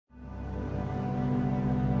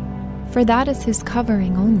For that is his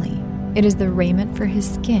covering only. It is the raiment for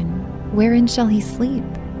his skin. Wherein shall he sleep?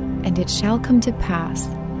 And it shall come to pass,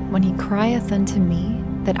 when he crieth unto me,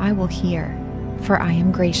 that I will hear, for I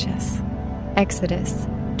am gracious. Exodus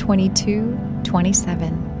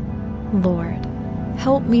 22:27. Lord,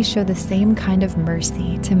 help me show the same kind of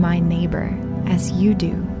mercy to my neighbor as you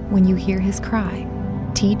do when you hear his cry.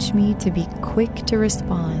 Teach me to be quick to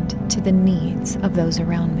respond to the needs of those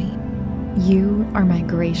around me. You are my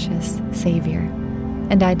gracious Savior,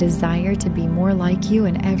 and I desire to be more like you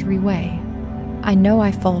in every way. I know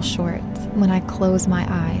I fall short when I close my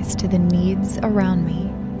eyes to the needs around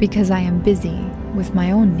me because I am busy with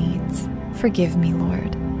my own needs. Forgive me,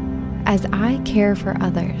 Lord. As I care for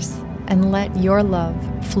others and let your love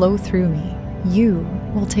flow through me, you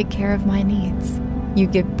will take care of my needs. You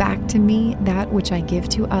give back to me that which I give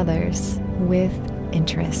to others with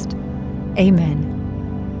interest. Amen.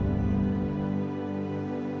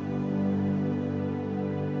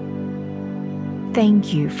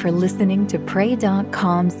 Thank you for listening to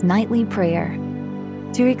Pray.com's Nightly Prayer.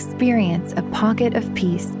 To experience a pocket of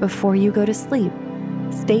peace before you go to sleep,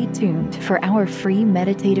 stay tuned for our free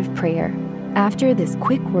meditative prayer after this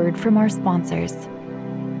quick word from our sponsors.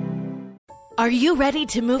 Are you ready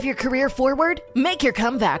to move your career forward? Make your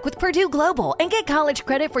comeback with Purdue Global and get college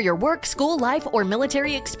credit for your work, school, life, or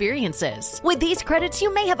military experiences. With these credits,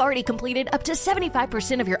 you may have already completed up to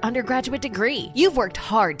 75% of your undergraduate degree. You've worked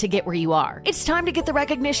hard to get where you are. It's time to get the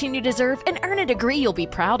recognition you deserve and earn a degree you'll be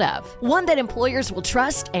proud of, one that employers will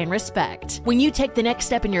trust and respect. When you take the next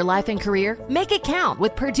step in your life and career, make it count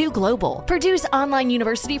with Purdue Global, Purdue's online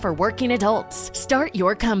university for working adults. Start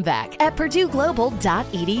your comeback at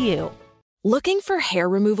purdueglobal.edu. Looking for hair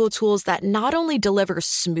removal tools that not only deliver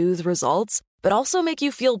smooth results, but also make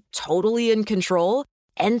you feel totally in control?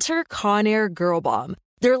 Enter Conair Girl Bomb.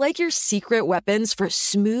 They're like your secret weapons for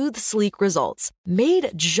smooth, sleek results,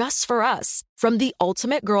 made just for us. From the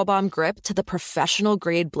ultimate Girl Bomb grip to the professional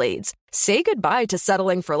grade blades, say goodbye to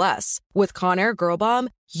settling for less. With Conair Girl Bomb,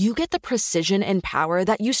 you get the precision and power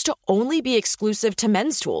that used to only be exclusive to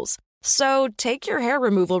men's tools. So take your hair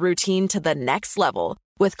removal routine to the next level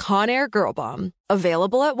with Conair Girl Bomb,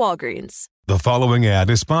 available at Walgreens. The following ad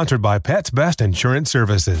is sponsored by Pets Best Insurance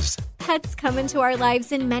Services. Pets come into our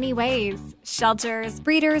lives in many ways. Shelters,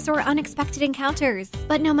 breeders, or unexpected encounters.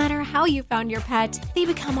 But no matter how you found your pet, they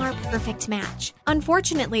become our perfect match.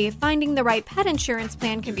 Unfortunately, finding the right pet insurance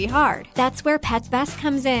plan can be hard. That's where Pets Best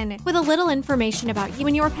comes in. With a little information about you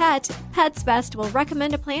and your pet, Pets Best will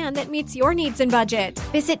recommend a plan that meets your needs and budget.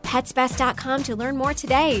 Visit PetsBest.com to learn more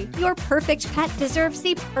today. Your perfect pet deserves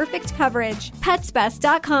the perfect coverage.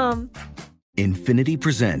 PetsBest.com. Infiniti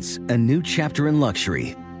presents a new chapter in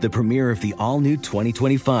luxury, the premiere of the all-new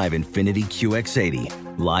 2025 Infiniti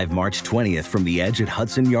QX80, live March 20th from the Edge at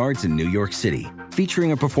Hudson Yards in New York City,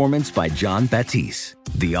 featuring a performance by Jon Batiste.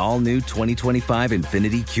 The all-new 2025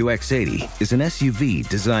 Infiniti QX80 is an SUV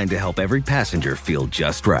designed to help every passenger feel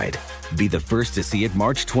just right. Be the first to see it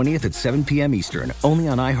March 20th at 7 p.m. Eastern, only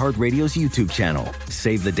on iHeartRadio's YouTube channel.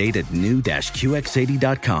 Save the date at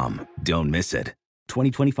new-QX80.com. Don't miss it.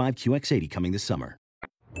 2025 QX80 coming this summer.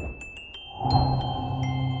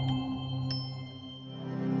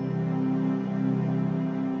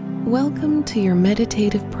 Welcome to your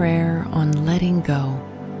meditative prayer on letting go.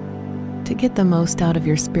 To get the most out of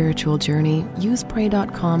your spiritual journey, use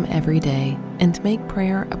Pray.com every day and make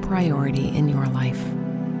prayer a priority in your life.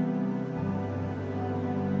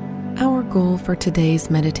 Our goal for today's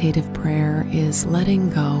meditative prayer is letting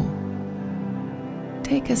go.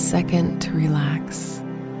 Take a second to relax.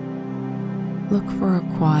 Look for a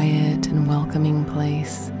quiet and welcoming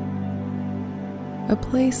place. A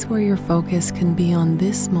place where your focus can be on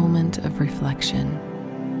this moment of reflection.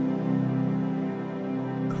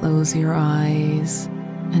 Close your eyes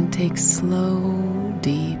and take slow,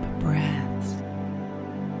 deep breaths.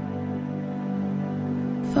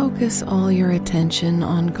 Focus all your attention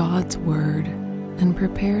on God's Word and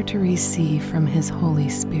prepare to receive from His Holy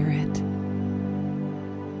Spirit.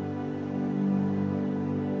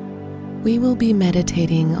 We will be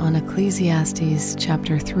meditating on Ecclesiastes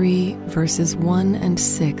chapter 3, verses 1 and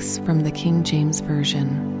 6 from the King James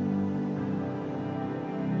Version.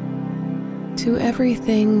 To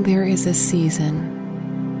everything there is a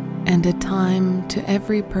season, and a time to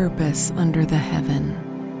every purpose under the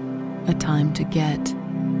heaven, a time to get,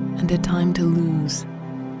 and a time to lose,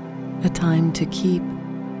 a time to keep,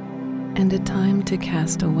 and a time to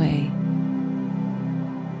cast away.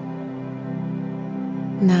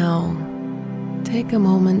 Now, take a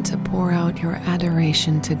moment to pour out your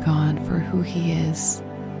adoration to God for who He is.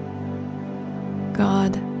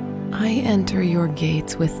 God, I enter your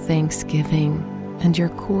gates with thanksgiving and your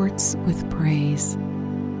courts with praise.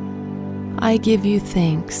 I give you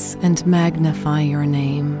thanks and magnify your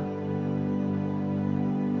name.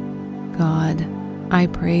 God, I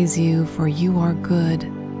praise you, for you are good,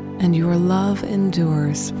 and your love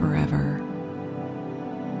endures forever.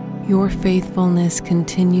 Your faithfulness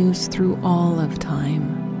continues through all of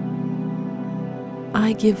time.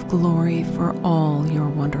 I give glory for all your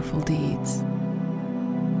wonderful deeds.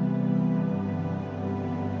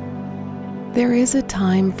 There is a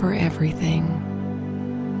time for everything.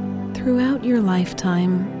 Throughout your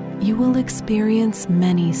lifetime, you will experience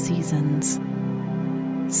many seasons,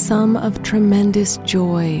 some of tremendous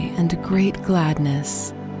joy and great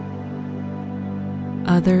gladness,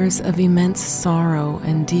 others of immense sorrow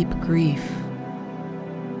and deep grief,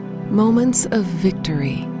 moments of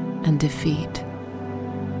victory and defeat,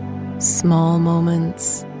 small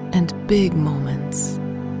moments and big moments,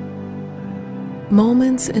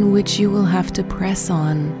 moments in which you will have to press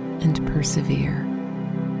on and persevere,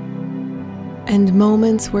 and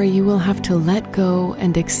moments where you will have to let go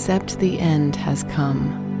and accept the end has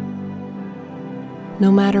come.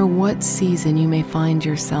 No matter what season you may find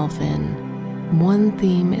yourself in, one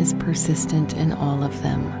theme is persistent in all of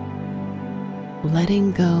them.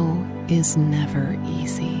 Letting go is never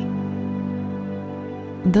easy.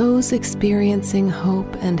 Those experiencing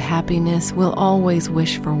hope and happiness will always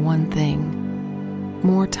wish for one thing: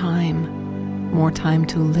 more time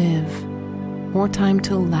to live, more time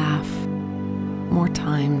to laugh, more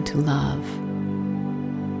time to love,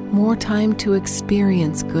 more time to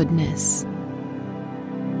experience goodness.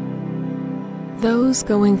 Those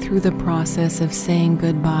going through the process of saying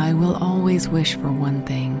goodbye will always wish for one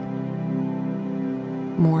thing: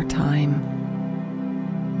 more time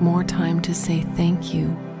to say thank you,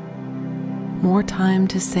 more time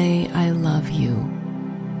to say I love you,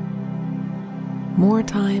 more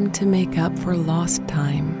time to make up for lost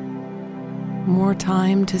time, more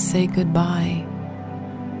time to say goodbye.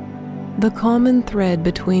 The common thread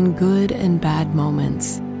between good and bad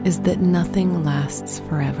moments is that nothing lasts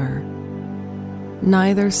forever,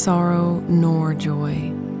 neither sorrow nor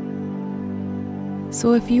joy.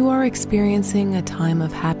 So if you are experiencing a time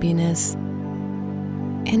of happiness,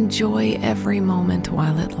 enjoy every moment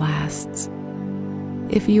while it lasts.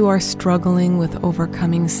 If you are struggling with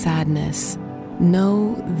overcoming sadness,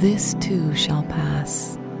 know this too shall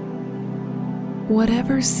pass.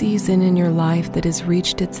 Whatever season in your life that has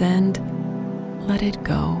reached its end, let it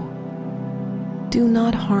go. Do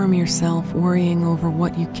not harm yourself worrying over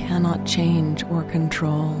what you cannot change or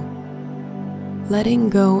control. Letting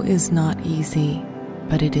go is not easy,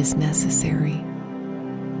 but it is necessary.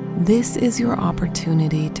 This is your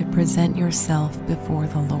opportunity to present yourself before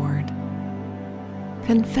the Lord.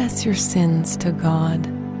 Confess your sins to God.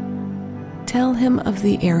 Tell Him of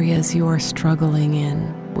the areas you are struggling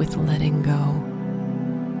in with letting go.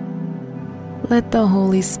 Let the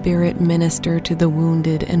Holy Spirit minister to the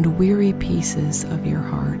wounded and weary pieces of your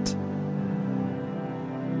heart.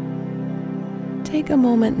 Take a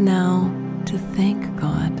moment now to thank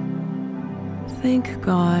God. Thank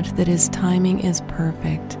God that His timing is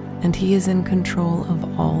perfect and He is in control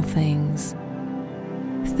of all things.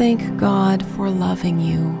 Thank God for loving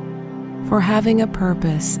you, for having a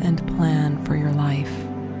purpose and plan for your life.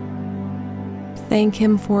 Thank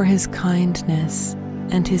Him for His kindness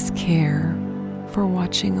and His care, for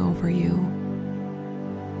watching over you.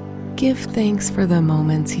 Give thanks for the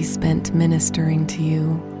moments He spent ministering to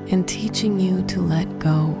you and teaching you to let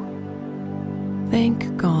go.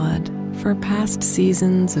 Thank God for past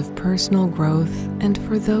seasons of personal growth and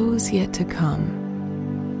for those yet to come.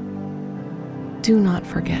 Do not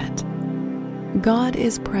forget, God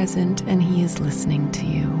is present and He is listening to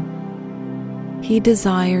you. He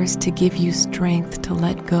desires to give you strength to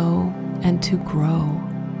let go and to grow.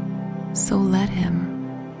 So let Him.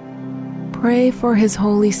 Pray for His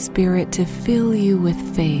Holy Spirit to fill you with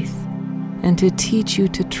faith and to teach you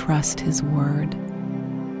to trust His word.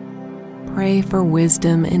 Pray for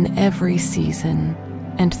wisdom in every season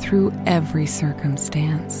and through every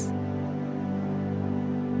circumstance.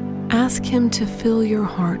 Ask Him to fill your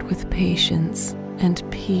heart with patience and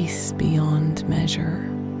peace beyond measure.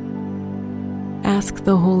 Ask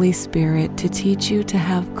the Holy Spirit to teach you to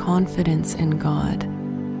have confidence in God,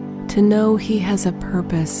 to know He has a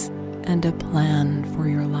purpose and a plan for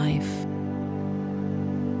your life.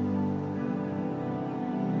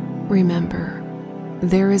 Remember,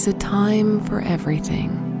 there is a time for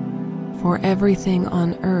everything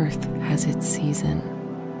on earth has its season.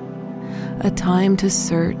 A time to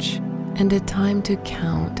search and a time to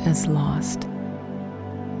count as lost.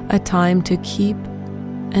 A time to keep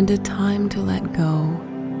and a time to let go.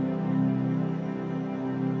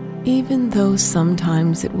 Even though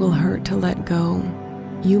sometimes it will hurt to let go,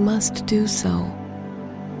 you must do so.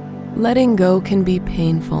 Letting go can be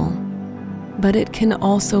painful, but it can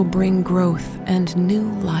also bring growth and new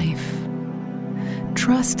life.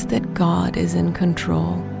 Trust that God is in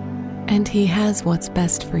control, and He has what's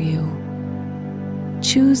best for you.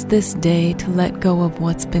 Choose this day to let go of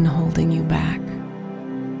what's been holding you back.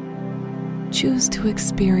 Choose to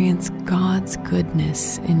experience God's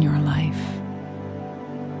goodness in your life.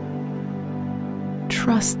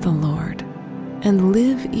 Trust the Lord and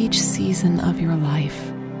live each season of your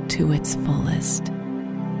life to its fullest.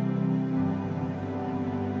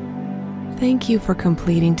 Thank you for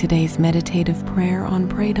completing today's meditative prayer on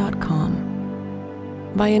Pray.com.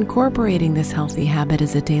 By incorporating this healthy habit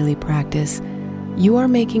as a daily practice, you are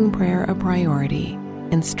making prayer a priority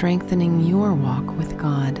and strengthening your walk with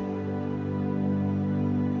God.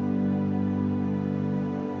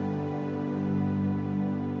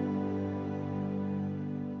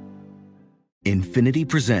 Infiniti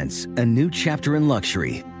presents a new chapter in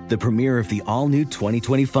luxury, the premiere of the all-new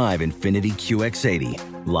 2025 Infiniti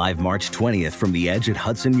QX80, live March 20th from the Edge at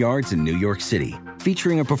Hudson Yards in New York City,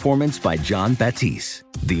 featuring a performance by Jon Batiste.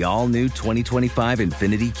 The all-new 2025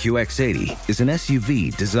 Infiniti QX80 is an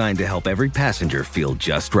SUV designed to help every passenger feel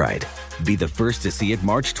just right. Be the first to see it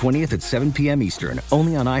March 20th at 7 p.m. Eastern,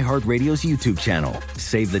 only on iHeartRadio's YouTube channel.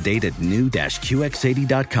 Save the date at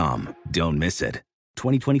new-QX80.com. Don't miss it.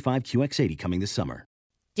 2025 QX80 coming this summer.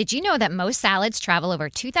 Did you know that most salads travel over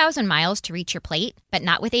 2,000 miles to reach your plate? But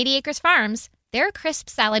not with 80 Acres Farms. Their crisp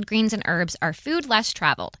salad greens and herbs are food less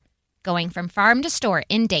traveled, going from farm to store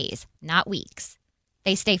in days, not weeks.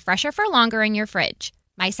 They stay fresher for longer in your fridge.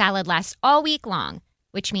 My salad lasts all week long,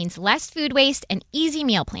 which means less food waste and easy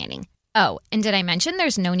meal planning. Oh, and did I mention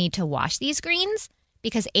there's no need to wash these greens?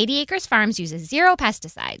 Because 80 Acres Farms uses 0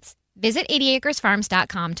 pesticides. Visit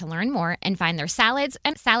 80acresfarms.com to learn more and find their salads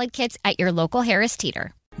and salad kits at your local Harris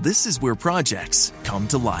Teeter. This is where projects come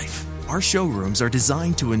to life. Our showrooms are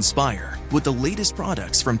designed to inspire with the latest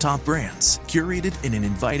products from top brands, curated in an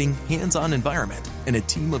inviting, hands-on environment, and a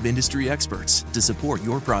team of industry experts to support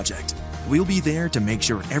your project. We'll be there to make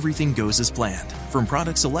sure everything goes as planned, from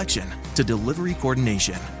product selection to delivery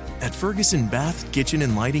coordination. At Ferguson Bath, Kitchen,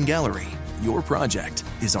 and Lighting Gallery, your project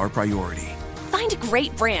is our priority. Find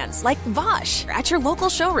great brands like Bosch at your local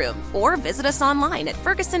showroom or visit us online at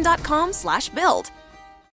ferguson.com/build.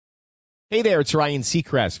 Hey there, it's Ryan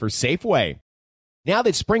Seacrest for Safeway. Now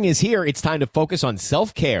that spring is here, it's time to focus on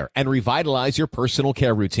self-care and revitalize your personal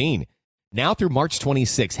care routine. Now through March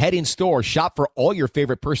 26, head in store, shop for all your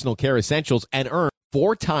favorite personal care essentials, and earn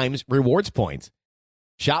 4 times rewards points.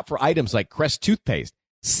 Shop for items like Crest toothpaste,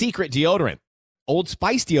 Secret deodorant, Old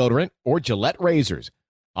Spice deodorant, or Gillette razors.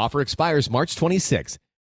 Offer expires March 26.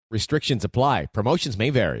 Restrictions apply. Promotions may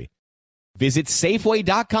vary. Visit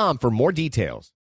Safeway.com for more details.